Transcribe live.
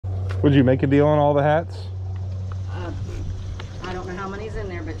Would you make a deal on all the hats? I don't know how many's in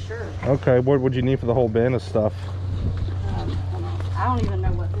there, but sure. Okay, what would you need for the whole bin of stuff? I don't even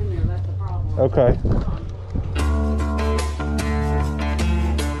know what's in there. That's the problem. Okay.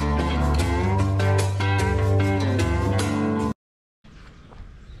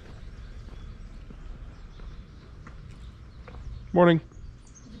 Morning.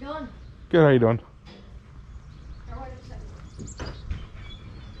 How's it going? Good, how you doing?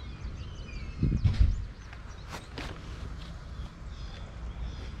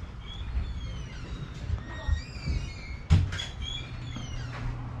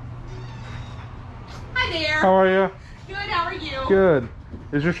 Hi there. How are you? Good, how are you? Good.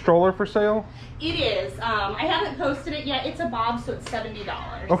 Is your stroller for sale? It is. I haven't posted it yet. It's a Bob, so it's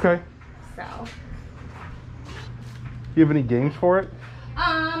 $70. Okay. So. Do you have any games for it?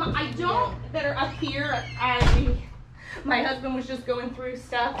 I don't that are up here. My husband was just going through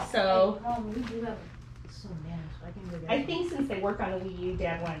stuff, so. We do have some names. I can go I think since they work on the Wii U,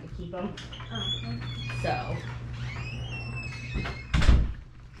 Dad wanted to keep them. So.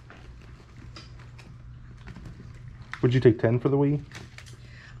 Would you take 10 for the Wii?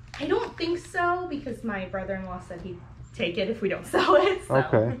 I don't think so, because my brother-in-law said he'd take it if we don't sell it. So.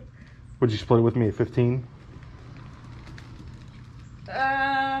 Okay. Would you split it with me at 15?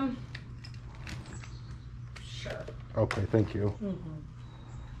 Sure. Okay, thank you.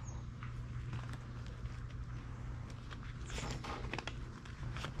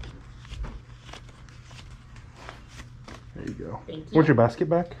 There you go. Thank you. Want your basket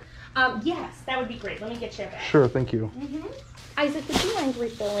back? Yes, that would be great. Let me get you a bag. Sure, thank you. Isaac, would you mind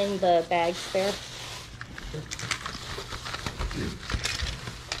refilling the bags there?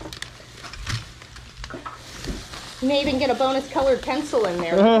 You may even get a bonus colored pencil in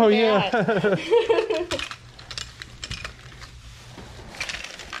there. Oh, yeah.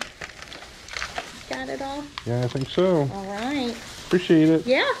 Got it all? Yeah, I think so. All right. Appreciate it.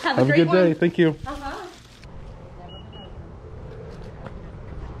 Yeah, have a great good one. day. Thank you. Uh-huh.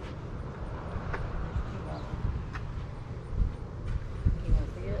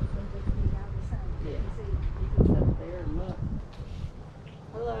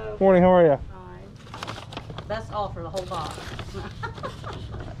 Hello. Morning, how are you? Hi. That's all for the whole box.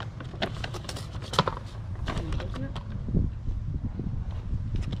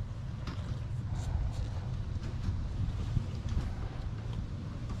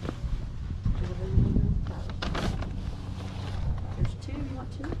 There's two. You want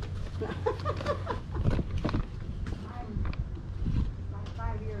two? I'm like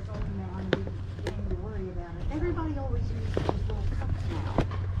 5 years old now. I'm beginning to worry about it. Everybody always uses these little cups now.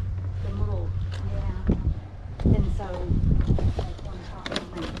 The little, yeah. And so, like one top.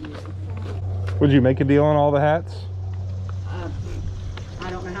 Would you make a deal on all the hats? I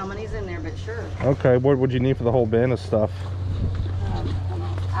don't know how many's in there, but sure. Okay, what would you need for the whole bin of stuff?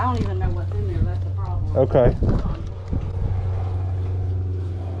 I don't even know what's in there. That's the problem. Okay.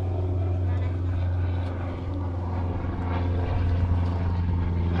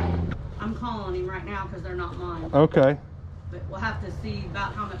 I'm calling him right now because they're not mine. Okay. But we'll have to see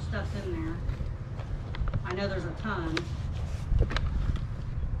about how much stuff's in there. I know there's a ton.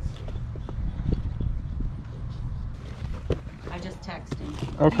 I just texted him.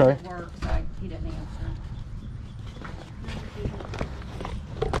 Okay. He's at work, so he didn't answer.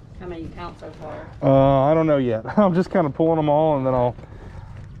 How many you count so far? I don't know yet. I'm just kind of pulling them all and then I'll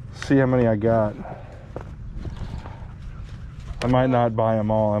see how many I got. I might not buy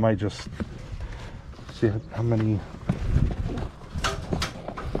them all. I might just see how many.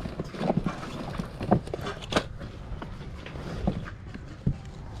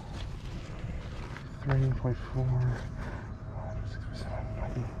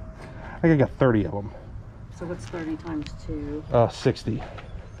 I think I got 30 of them. So what's 30 times 2? 60.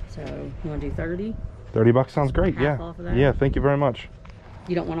 So you want to do 30? 30 bucks sounds great. Half Yeah. off of that? Yeah, thank you very much.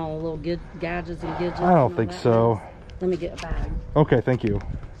 You don't want all the little good gadgets and gadgets? I don't think so. Let me get a bag. Okay, thank you.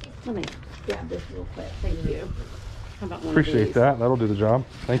 Let me grab this real quick. Thank you. How about one Appreciate of these? that. That'll do the job.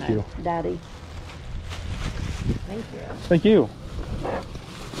 Thank you. Daddy. Thank you. Thank you.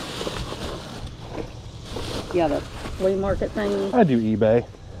 You have a flea market thing? I do eBay.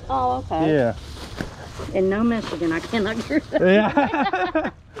 Oh, okay. Yeah. In no Michigan, I cannot get that.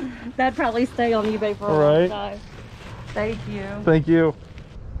 Yeah. That'd probably stay on eBay for a long time. Thank you. Thank you.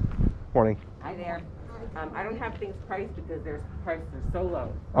 Morning. Hi there. I don't have things priced because their prices are so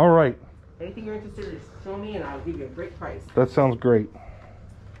low. All right. Anything you're interested in, show me and I'll give you a great price. That sounds great.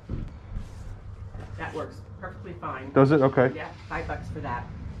 That works perfectly fine. Does it? Okay. Yeah, $5 for that.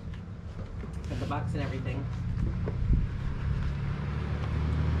 For the box and everything.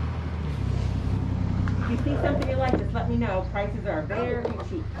 you see something you like, just let me know. Prices are very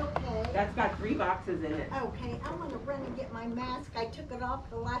cheap. Okay. That's got 3 boxes in it. Okay, I'm gonna run and get my mask. I took it off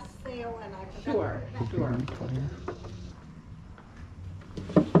the last sale and I forgot Sure, to put it back. sure.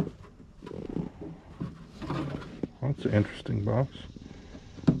 That's an interesting box.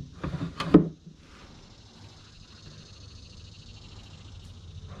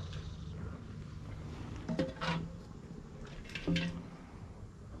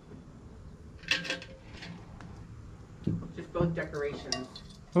 Just both decorations.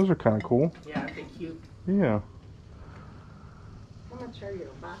 Those are kind of cool. Yeah, they're cute. Yeah. How much are you,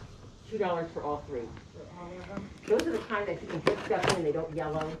 about $2 for all 3. for all of them? Those are the kind that you can put stuff in and they don't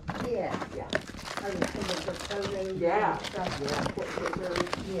yellow. Yeah. Yeah. Are you thinking of photos? Yeah. And stuff? Yeah, pictures.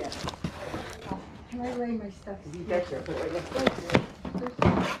 Yeah. Can I lay my stuff? You betcha. Put it right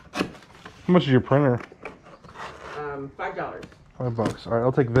there. How much is your printer? $5. $5. All right,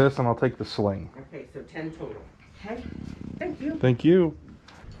 I'll take this and I'll take the sling. Okay, so 10 total. Okay. Thank you. Thank you.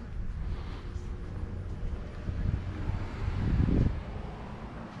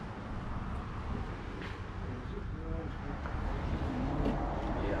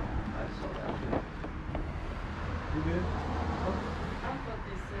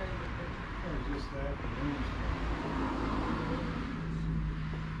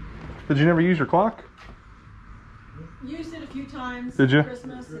 Did you never use your clock? Used it a few times. Did you?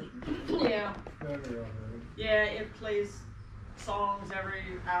 Christmas. Yeah. Yeah, it plays songs every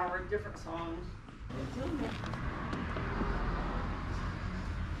hour, different songs.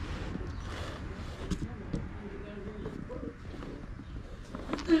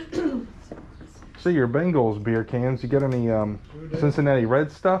 See your Bengals beer cans. You got any Cincinnati Red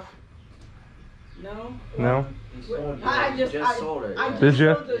stuff? No. No? I just sold it. I just Did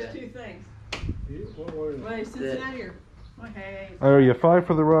ya? sold those 2 things. Wait, Cincinnati or okay. I owe you 5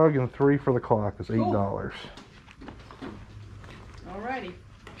 for the rug and 3 for the clock. It's $8. Alrighty.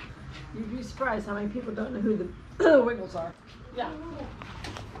 You'd be surprised how many people don't know who the Wiggles are. Yeah.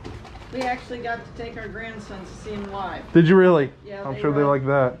 We actually got to take our grandsons to see them live. Did you really? Yeah, I'm they sure they were- like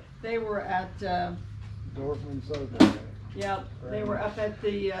that. They were at Dorfman Soda. yeah, they were up at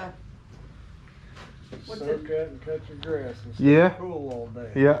the what's Soak it? it and cut your grass and stay Yeah. cool all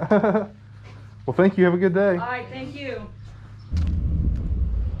day. Yeah. Well, thank you. Have a good day. Alright, thank you.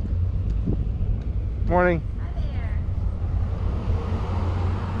 Morning.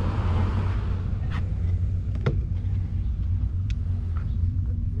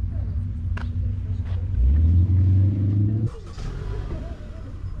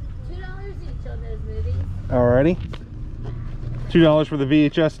 $2 each on those movies. Alrighty. $2 for the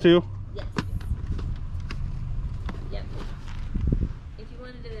VHS too. Yes. Yep. If you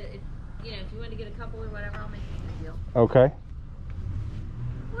wanted to, if you wanted to get a couple or whatever, I'll make you a deal. Okay.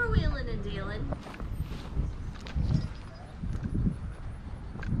 We're wheeling and dealing.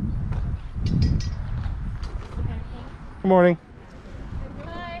 Good morning.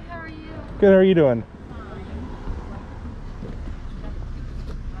 Hi, how are you? Good. How are you doing?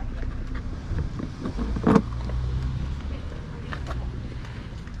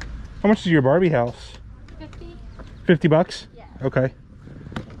 How much is your Barbie house? 50? 50 bucks? Yeah. Okay.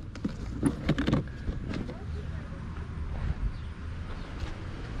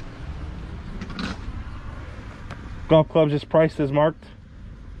 Golf clubs is priced as marked.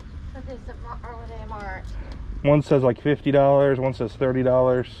 But there's are they marked? One says like $50, one says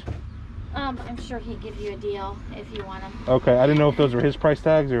 $30. I'm sure he'd give you a deal if you want them. Okay, I didn't know if those were his price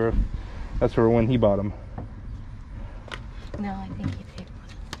tags or if that's for when he bought them. No, I think he paid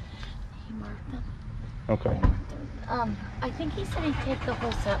he marked them. Okay. I think he said he'd take the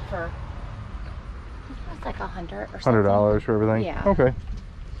whole set for, I think it was like $100 or something. $100 for everything? Yeah. Okay.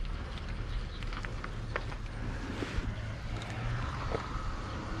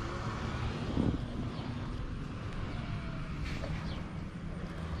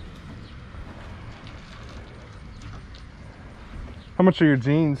 How much are your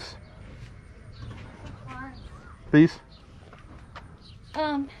jeans? These?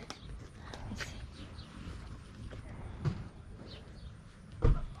 Let's see.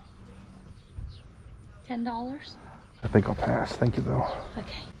 $10? I think I'll pass. Thank you though.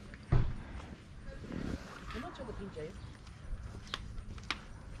 Okay. How much are the PJs?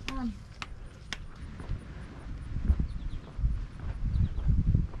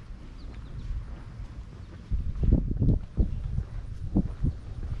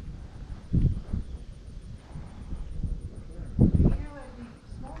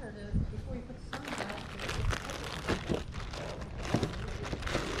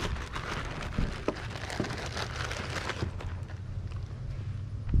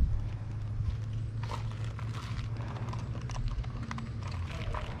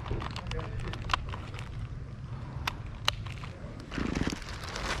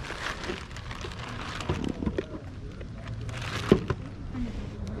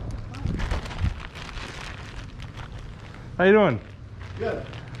 How you doing? Good.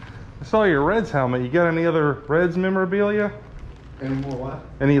 I saw your Reds helmet. You got any other Reds memorabilia? Any more what?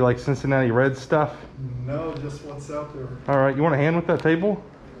 Any like Cincinnati Reds stuff? No, just what's out there. All right, you want a hand with that table?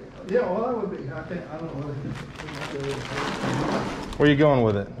 Yeah, well, that would be. I don't know. Where you going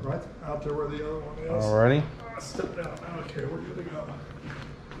with it? Right out there where the other one is. Alrighty. Step down. Okay, we're good to go.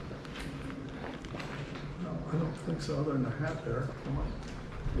 No, I don't think so. Other than the hat there. Come on.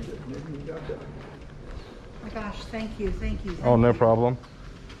 Maybe you got that. Oh my gosh, thank you, thank you. Oh, no problem.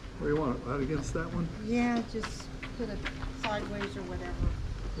 Where do you want it? Right against that one? Yeah, just put it sideways or whatever.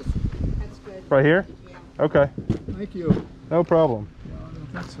 That's good. Right here? Yeah. Okay. Thank you. No problem. No, I don't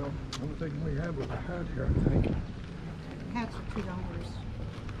think so. I don't think we have with a hat here, I think. Hats are $2.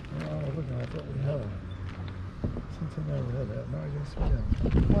 Look, I thought we had them. Since I never had that, no, I guess we have.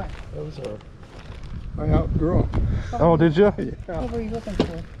 What? Those are. I outgrew them. Oh, did you? Yeah. What were you looking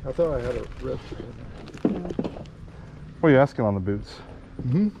for? I thought I had a red one. What are you asking on the boots?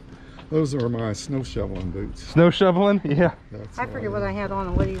 Those are my snow shoveling boots. Snow shoveling? Yeah. That's I forget what I had on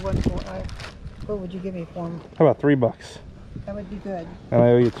and what he went for. What would you give me for him? How about $3? That would be good. And I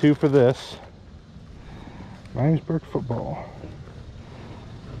owe you 2 for this. Minesburg football.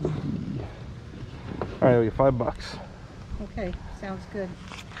 All right, I owe you $5. Okay, sounds good.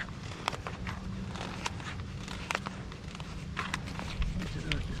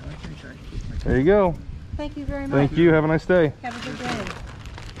 There you go. Thank you very much. Thank you. Have a nice day. Have a good day.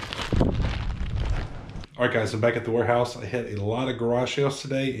 All right, guys, I'm back at the warehouse. I hit a lot of garage sales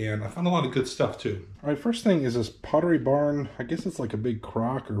today, and I found a lot of good stuff, too. All right, first thing is this Pottery Barn. I guess it's like a big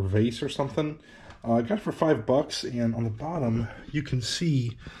crock or vase or something. I got it for $5, and on the bottom, you can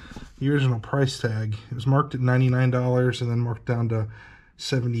see the original price tag. It was marked at $99 and then marked down to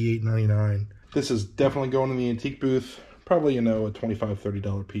 $78.99. This is definitely going in the antique booth. Probably, you know, a $25,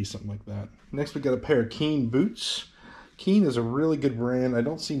 $30 piece, something like that. Next, we got a pair of Keen boots. Keen is a really good brand. I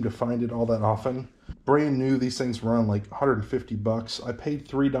don't seem to find it all that often. Brand new, these things run like $150. I paid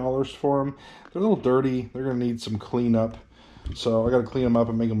 $3 for them. They're a little dirty. They're going to need some cleanup. So I got to clean them up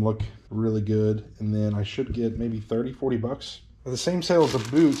and make them look really good. And then I should get maybe 30, 40 bucks. At the same sale as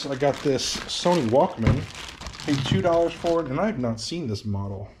the boots, I got this Sony Walkman. Paid $2 for it, and I have not seen this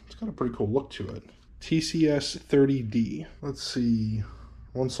model. It's got a pretty cool look to it. TCS 30D. Let's see.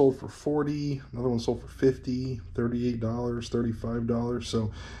 One sold for $40, another one sold for $50, $38, $35. So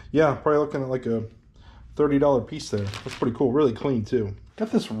yeah, probably looking at like a $30 piece there. That's pretty cool, really clean too.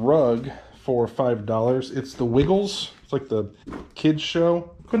 Got this rug for $5. It's the Wiggles. It's like the kids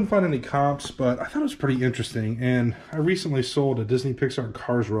show. Couldn't find any comps, but I thought it was pretty interesting. And I recently sold a Disney Pixar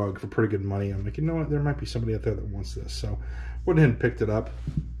Cars rug for pretty good money. I'm like, you know what? There might be somebody out there that wants this. So went ahead and picked it up.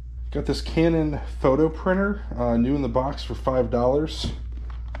 Got this Canon photo printer, new in the box for $5.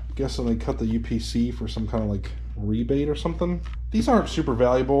 Guessing they cut the UPC for some kind of like rebate or something. These aren't super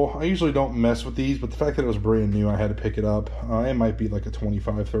valuable. I usually don't mess with these, but the fact that it was brand new, I had to pick it up. It might be like a $25,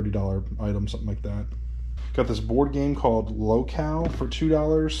 $30 item, something like that. Got this board game called Locale for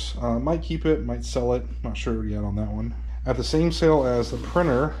 $2. Might keep it, might sell it. Not sure yet on that one. At the same sale as the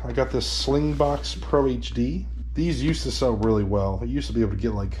printer, I got this Slingbox Pro HD. These used to sell really well. I used to be able to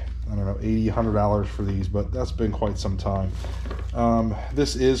get like, I don't know, $80, $100 for these, but that's been quite some time.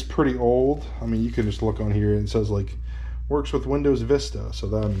 This is pretty old. I mean, you can just look on here and it says like, works with Windows Vista. So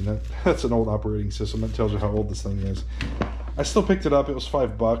that, I mean, that's an old operating system. That tells you how old this thing is. I still picked it up. It was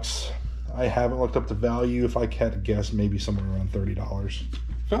 $5. I haven't looked up the value. If I had to guess, maybe somewhere around $30.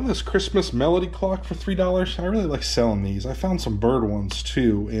 Found this Christmas melody clock for $3. I really like selling these. I found some bird ones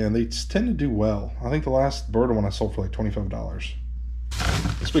too, and they tend to do well. I think the last bird one I sold for like $25.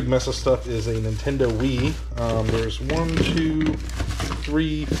 This big mess of stuff is a Nintendo Wii. There's 1, 2,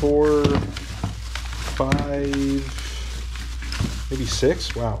 3, 4, 5, maybe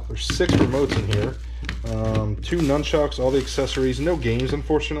 6. Wow, there's 6 remotes in here. 2 nunchucks, all the accessories, no games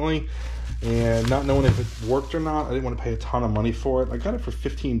unfortunately. And not knowing if it worked or not, I didn't want to pay a ton of money for it. I got it for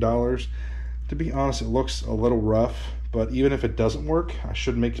 $15. To be honest, it looks a little rough, but even if it doesn't work, I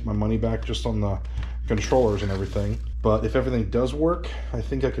should make my money back just on the controllers and everything. But if everything does work, I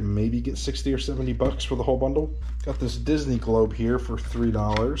think I can maybe get 60 or 70 bucks for the whole bundle. Got this Disney Globe here for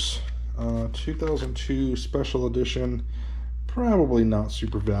 $3. 2002 special edition. Probably not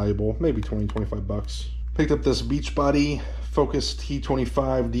super valuable, maybe 20, 25 bucks. Picked up this Beachbody Focus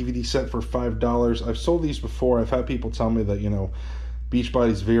T25 DVD set for $5. I've sold these before. I've had people tell me that, you know,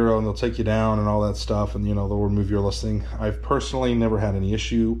 Beachbody's Vero and they'll take you down and all that stuff, and, you know, they'll remove your listing. I've personally never had any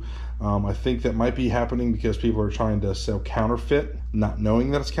issue. I think that might be happening because people are trying to sell counterfeit, not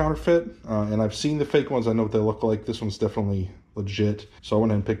knowing that it's counterfeit. And I've seen the fake ones. I know what they look like. This one's definitely legit. So I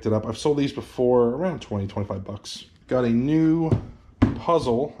went ahead and picked it up. I've sold these before around 20, 25 bucks. Got a new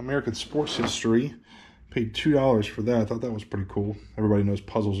puzzle, American Sports History. Paid $2 for that. I thought that was pretty cool. Everybody knows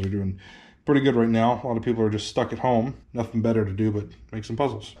puzzles are doing pretty good right now. A lot of people are just stuck at home. Nothing better to do but make some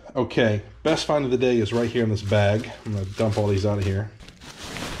puzzles. Okay, best find of the day is right here in this bag. I'm gonna dump all these out of here.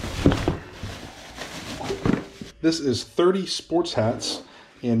 This is 30 sports hats,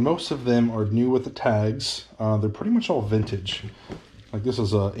 and most of them are new with the tags. They're pretty much all vintage. Like this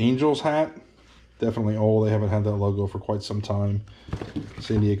is a Angels hat. Definitely old. They haven't had that logo for quite some time.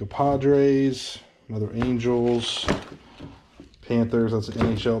 San Diego Padres, another Angels, Panthers, that's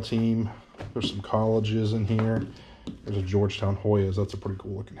an NHL team. There's some colleges in here. There's a Georgetown Hoyas. That's a pretty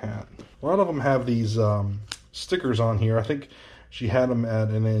cool looking hat. A lot of them have these stickers on here. I think she had them at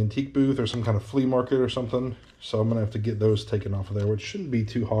an antique booth or some kind of flea market or something. So I'm going to have to get those taken off of there, which shouldn't be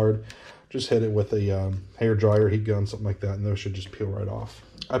too hard. Just hit it with a hair dryer, heat gun, something like that, and those should just peel right off.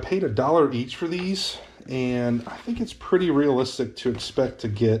 I paid $1 each for these, and I think it's pretty realistic to expect to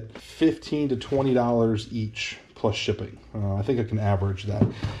get $15 to $20 each plus shipping. I think I can average that.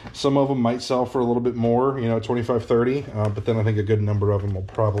 Some of them might sell for a little bit more, you know, 25, 30, but then I think a good number of them will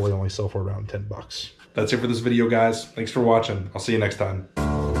probably only sell for around 10 bucks. That's it for this video, guys. Thanks for watching. I'll see you next time.